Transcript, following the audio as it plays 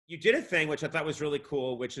you did a thing which I thought was really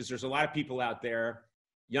cool, which is there's a lot of people out there,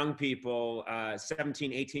 young people,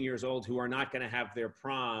 17, 18 years old, who are not going to have their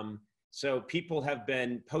prom. So people have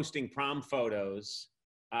been posting prom photos,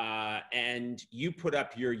 and you put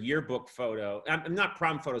up your yearbook photo, not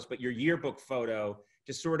prom photos, but your yearbook photo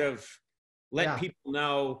to sort of let people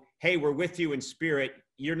know, hey, we're with you in spirit.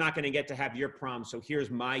 You're not going to get to have your prom, so here's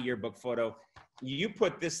my yearbook photo. You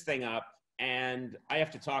put this thing up, and I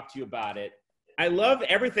have to talk to you about it. I love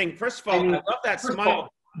everything. First of all, I love that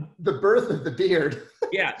smile. The birth of the beard.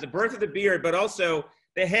 Yeah, the birth of the beard, but also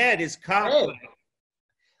the head is cocked. Hey,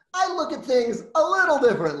 I look at things a little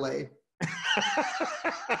differently.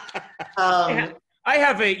 I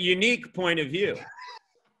have a unique point of view.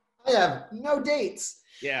 I have no dates.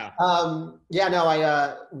 Yeah.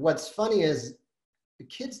 What's funny is the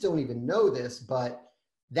kids don't even know this, but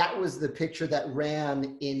that was the picture that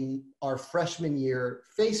ran in our freshman year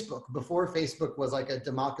Facebook. Before Facebook was like a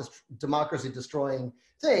democracy destroying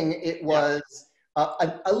thing, it was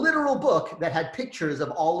a literal book that had pictures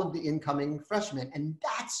of all of the incoming freshmen. And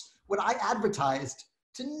that's what I advertised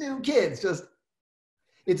to new kids. Just,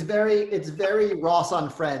 it's very Ross on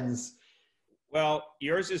Friends. Well,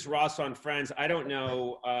 yours is Ross on Friends. I don't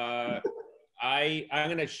know. I'm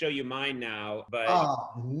going to show you mine now, but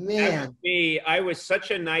oh man, me, I was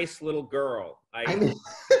such a nice little girl. I mean,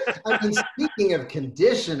 speaking of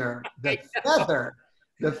conditioner, the feathering,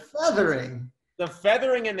 the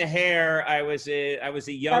feathering in the hair. I was a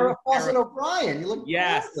young Conan O'Brien. You look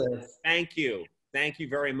yes. Massive. Thank you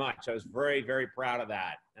very much. I was very, very proud of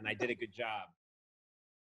that, and I did a good job.